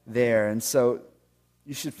there. And so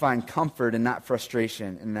you should find comfort and not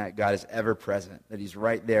frustration in that God is ever-present, that he's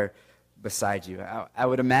right there beside you. I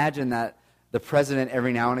would imagine that the president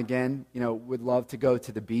every now and again, would love to go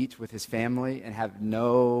to the beach with his family and have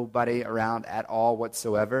nobody around at all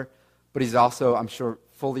whatsoever. But he's also, I'm sure,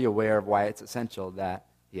 fully aware of why it's essential that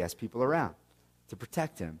he has people around to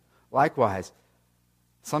protect him. Likewise,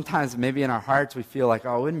 sometimes maybe in our hearts we feel like,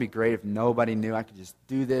 oh, it wouldn't be great if nobody knew. I could just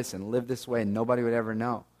do this and live this way and nobody would ever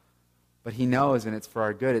know. But he knows, and it's for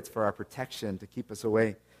our good. It's for our protection to keep us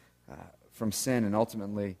away from sin and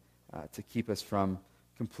ultimately to keep us from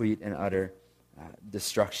complete and utter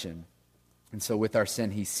destruction. And so with our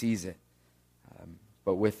sin, he sees it.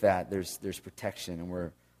 But with that, there's protection, and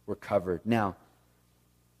we're covered. Now,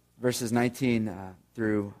 verses 19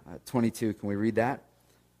 through 22, can we read that?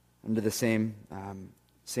 Under the same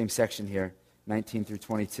section here, 19 through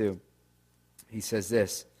 22. He says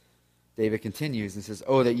this. David continues and says,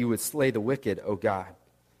 "Oh, that you would slay the wicked, O God.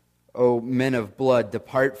 O men of blood,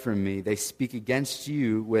 depart from me. They speak against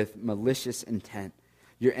you with malicious intent.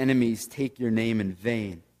 Your enemies take your name in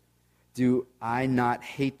vain. Do I not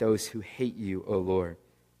hate those who hate you, O Lord?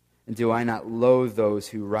 And do I not loathe those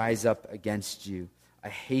who rise up against you? I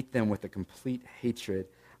hate them with a complete hatred.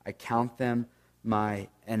 I count them my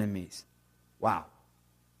enemies. Wow.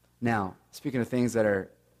 Now, speaking of things that are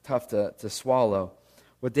tough to swallow,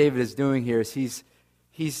 what David is doing here is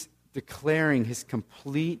he's declaring his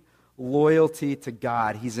complete loyalty to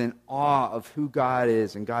God. He's in awe of who God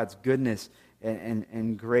is and God's goodness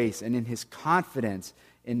and grace, and in his confidence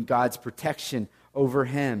in God's protection over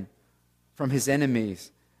him from his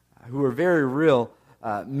enemies, who were very real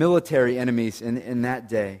military enemies in that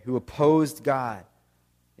day, who opposed God.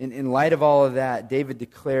 In light of all of that, David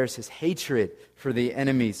declares his hatred for the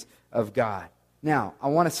enemies of God. Now, I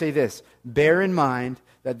want to say this. Bear in mind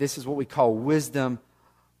that this is what we call wisdom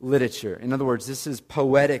literature. In other words, this is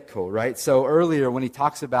poetical, right? So earlier when he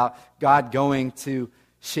talks about God going to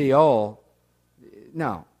Sheol,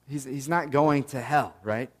 no, he's not going to hell,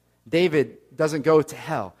 right? David doesn't go to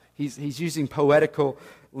hell. He's using poetical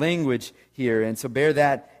language here, and so bear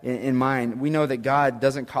that in mind. We know that God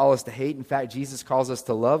doesn't call us to hate. In fact, Jesus calls us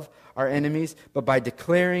to love our enemies, but by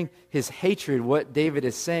declaring his hatred, what David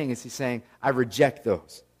is saying is he's saying, I reject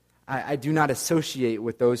those. I do not associate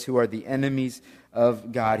with those who are the enemies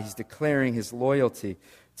of God. He's declaring his loyalty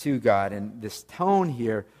to God, and this tone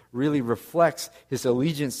here really reflects his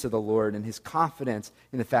allegiance to the Lord and his confidence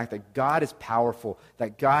in the fact that God is powerful,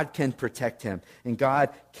 that God can protect him, and God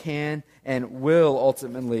can and will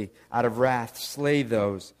ultimately, out of wrath, slay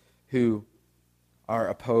those who are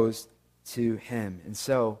opposed to him. And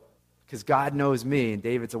so, because God knows me, and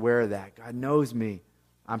David's aware of that, God knows me,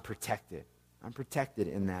 I'm protected. I'm protected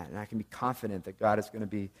in that, and I can be confident that God is going to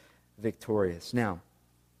be victorious. Now,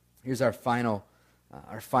 here's our final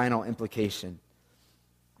implication.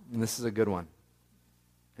 And this is a good one.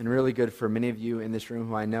 And really good for many of you in this room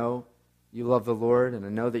who I know you love the Lord, and I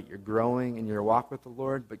know that you're growing in your walk with the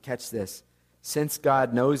Lord. But catch this. Since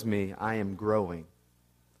God knows me, I am growing.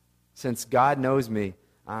 Since God knows me,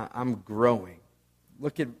 I'm growing.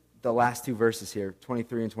 Look at the last two verses here,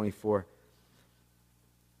 23 and 24.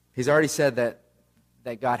 He's already said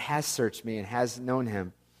that God has searched me and has known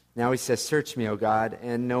him. Now he says, search me, O God,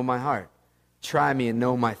 and know my heart. Try me and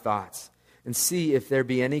know my thoughts, and see if there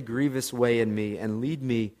be any grievous way in me, and lead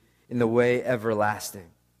me in the way everlasting.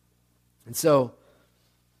 And so,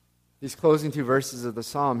 these closing two verses of the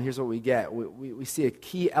psalm, here's what we get. We see a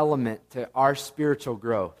key element to our spiritual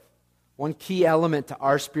growth. One key element to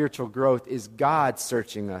our spiritual growth is God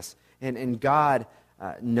searching us, and God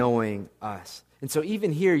knowing us. And so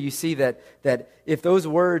even here you see that if those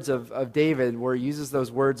words of David, where he uses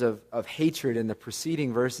those words of hatred in the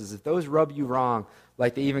preceding verses, if those rub you wrong,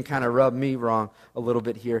 like they even kind of rub me wrong a little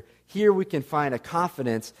bit here we can find a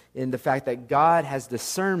confidence in the fact that God has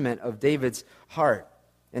discernment of David's heart.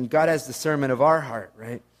 And God has discernment of our heart,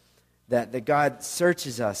 right? That God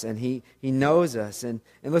searches us and He knows us. And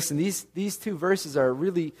listen, these two verses are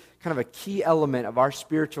really kind of a key element of our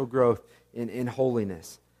spiritual growth in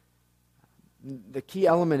holiness. The key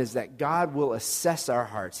element is that God will assess our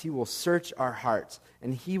hearts. He will search our hearts.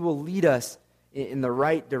 And He will lead us in the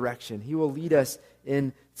right direction. He will lead us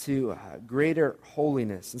into greater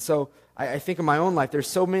holiness. And so I think of my own life. There's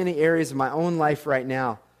so many areas of my own life right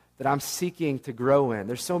now that I'm seeking to grow in.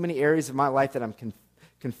 There's so many areas of my life that I'm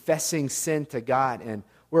confessing sin to God. And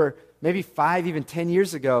where maybe 5, even 10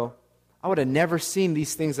 years ago, I would have never seen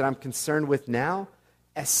these things that I'm concerned with now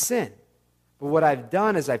as sin. But what I've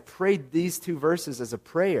done is I prayed these two verses as a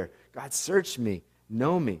prayer. God, search me,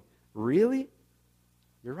 know me. Really?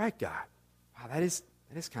 You're right, God. Wow, that is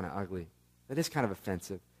kind of ugly. That is kind of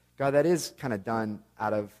offensive. God, that is kind of done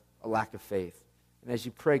out of a lack of faith. And as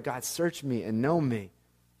you pray, God, search me and know me,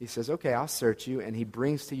 He says, okay, I'll search you. And He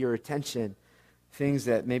brings to your attention things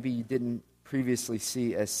that maybe you didn't previously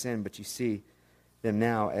see as sin, but you see them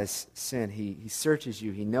now as sin. He searches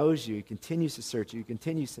you. He knows you. He continues to search you. He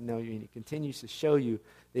continues to know you. And He continues to show you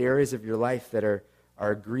the areas of your life that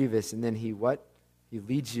are grievous. And then He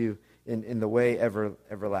leads you in the way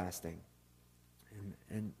everlasting.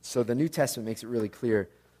 And so the New Testament makes it really clear.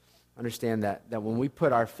 Understand that when we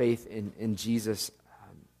put our faith in Jesus,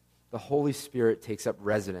 the Holy Spirit takes up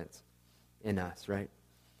residence in us, right?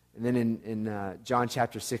 And then in John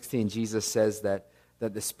chapter 16, Jesus says that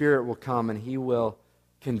the Spirit will come and He will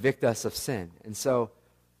convict us of sin. And so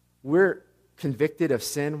we're convicted of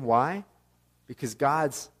sin. Why? Because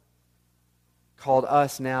God's called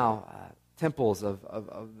us now temples of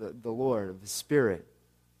the Lord, of the Spirit.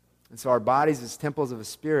 And so our bodies as temples of the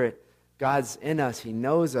Spirit, God's in us. He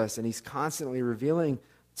knows us, and he's constantly revealing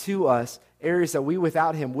to us areas that we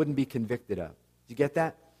without him wouldn't be convicted of. Do you get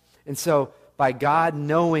that? And so by God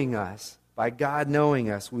knowing us,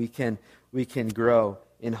 we can grow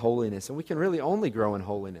in holiness. And we can really only grow in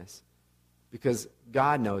holiness because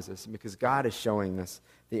God knows us and because God is showing us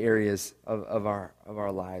the areas of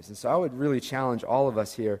our lives. And so I would really challenge all of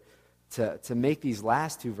us here to make these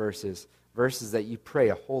last two verses that you pray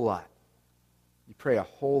a whole lot. You pray a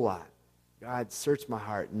whole lot. God, search my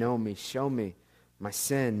heart, know me, show me my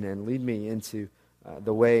sin, and lead me into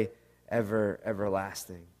the way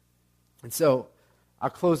everlasting. And so I'll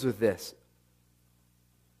close with this.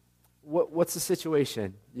 What's the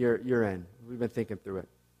situation you're in? We've been thinking through it.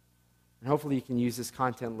 And hopefully you can use this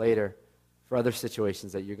content later for other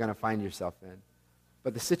situations that you're going to find yourself in.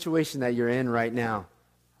 But the situation that you're in right now,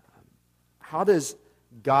 how does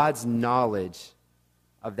God's knowledge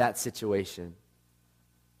of that situation,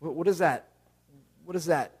 what does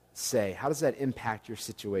that say? How does that impact your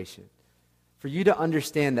situation? For you to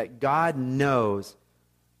understand that God knows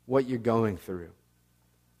what you're going through.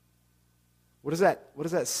 What does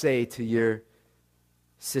that say to your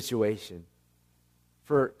situation?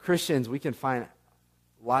 For Christians, we can find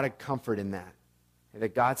a lot of comfort in that.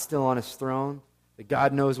 That God's still on his throne, that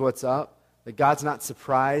God knows what's up, that God's not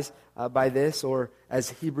surprised by this, or as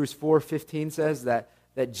Hebrews 4:15 says, that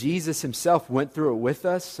Jesus himself went through it with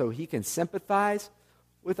us so he can sympathize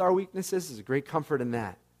with our weaknesses. There's a great comfort in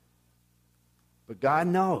that. But God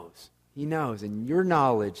knows. He knows. And your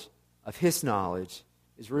knowledge of his knowledge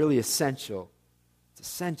is really essential. It's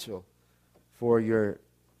essential for your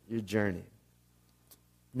journey.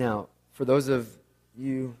 Now, for those of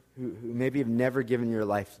you who maybe have never given your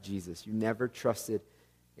life to Jesus, you never trusted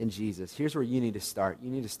in Jesus, here's where you need to start. You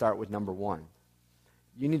need to start with number one.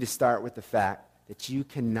 You need to start with the fact that you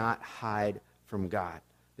cannot hide from God,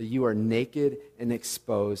 that you are naked and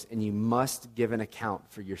exposed, and you must give an account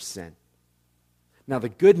for your sin. Now, the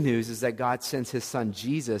good news is that God sends his son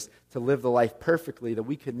Jesus to live the life perfectly that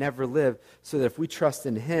we could never live, so that if we trust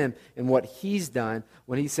in him and what he's done,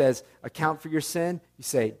 when he says, account for your sin, you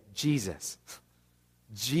say, Jesus.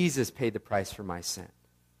 Jesus paid the price for my sin.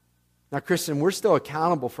 Now, Christian, we're still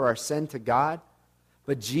accountable for our sin to God,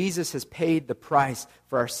 but Jesus has paid the price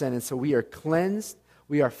for our sin, and so we are cleansed,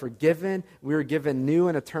 we are forgiven, we are given new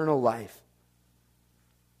and eternal life.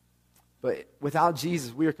 But without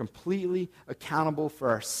Jesus, we are completely accountable for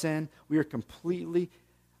our sin. We are completely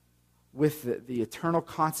with the eternal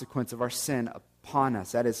consequence of our sin upon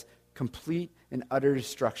us. That is complete and utter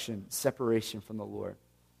destruction, separation from the Lord.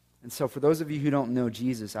 And so for those of you who don't know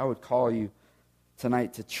Jesus, I would call you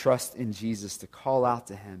tonight to trust in Jesus, to call out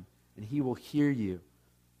to him, and he will hear you.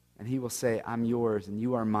 And he will say, I'm yours and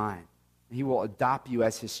you are mine. And he will adopt you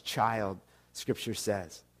as his child, Scripture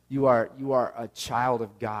says. You are a child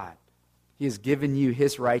of God. He has given you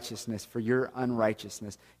his righteousness for your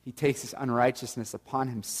unrighteousness. He takes his unrighteousness upon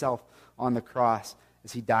himself on the cross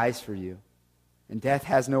as he dies for you. And death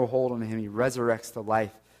has no hold on him. He resurrects to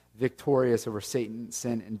life, victorious over Satan,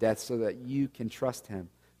 sin, and death, so that you can trust him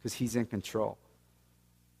because he's in control.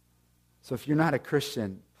 So if you're not a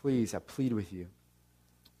Christian, please, I plead with you,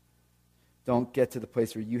 don't get to the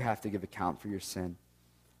place where you have to give account for your sin.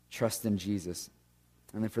 Trust in Jesus.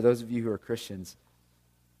 And then for those of you who are Christians,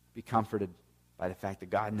 be comforted by the fact that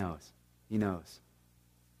God knows. He knows.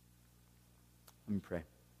 Let me pray.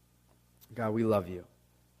 God, we love you.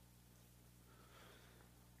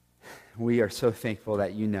 We are so thankful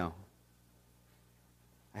that you know.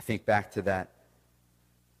 I think back to that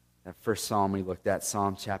first psalm we looked at,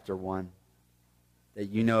 Psalm chapter 1, that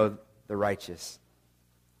you know the righteous.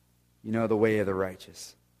 You know the way of the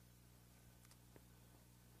righteous.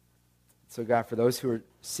 So God, for those who are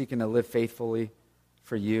seeking to live faithfully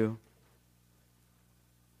for you,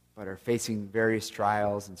 but are facing various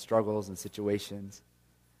trials and struggles and situations,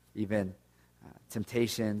 even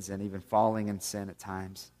temptations and even falling in sin at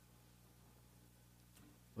times.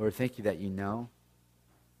 Lord, thank you that you know.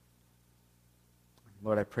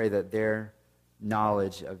 Lord, I pray that their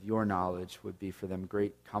knowledge of your knowledge would be for them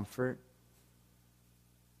great comfort,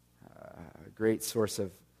 a great source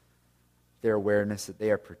of their awareness that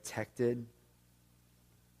they are protected.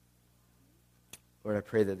 Lord, I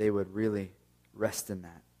pray that they would really rest in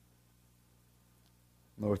that.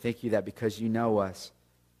 Lord, thank you that because you know us,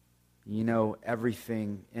 you know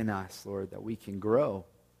everything in us, Lord, that we can grow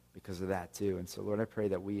because of that too. And so, Lord, I pray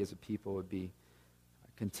that we as a people would be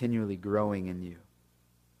continually growing in you.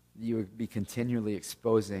 You would be continually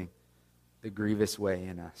exposing the grievous way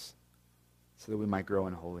in us so that we might grow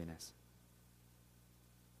in holiness.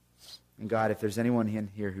 And God, if there's anyone in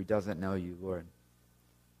here who doesn't know you, Lord,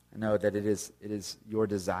 I know that it is your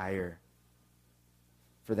desire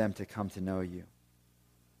for them to come to know you.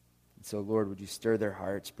 And so, Lord, would you stir their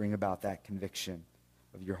hearts, bring about that conviction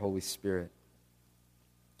of your Holy Spirit,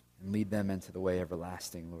 and lead them into the way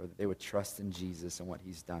everlasting, Lord, that they would trust in Jesus and what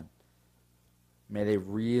he's done. May they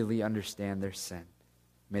really understand their sin.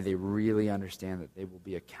 May they really understand that they will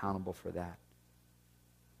be accountable for that.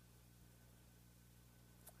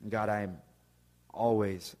 And God, I am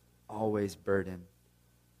always, always burdened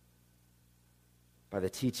by the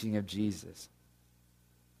teaching of Jesus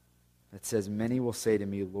that says, many will say to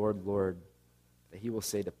me, Lord, Lord, that he will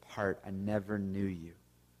say, depart, I never knew you.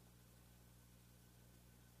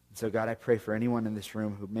 And so, God, I pray for anyone in this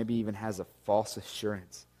room who maybe even has a false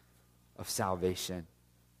assurance of salvation,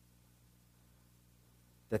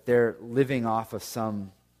 that they're living off of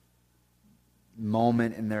some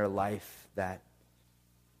moment in their life that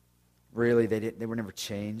really they were never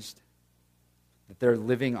changed, that they're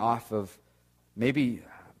living off of maybe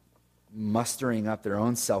mustering up their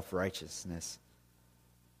own self-righteousness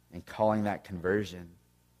and calling that conversion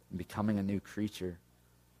and becoming a new creature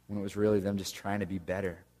when it was really them just trying to be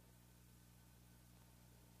better.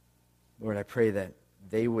 Lord, I pray that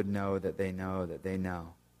they would know that they know that they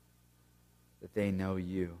know that they know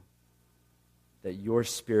you, that your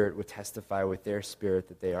Spirit would testify with their spirit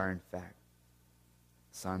that they are in fact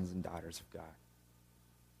sons and daughters of God,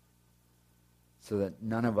 so that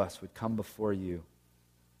none of us would come before you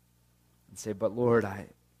and say, but Lord, I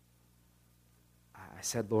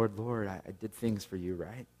said, Lord, Lord, I did things for you,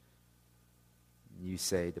 right? And you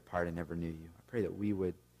say, depart, I never knew you. I pray that we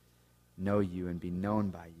would know you and be known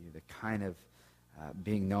by you, the kind of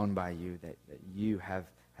being known by you that you have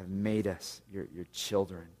made us your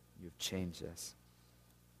children. You've changed us.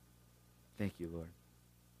 Thank you, Lord.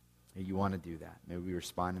 May you want to do that. May we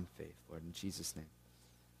respond in faith, Lord, in Jesus' name.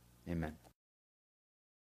 Amen.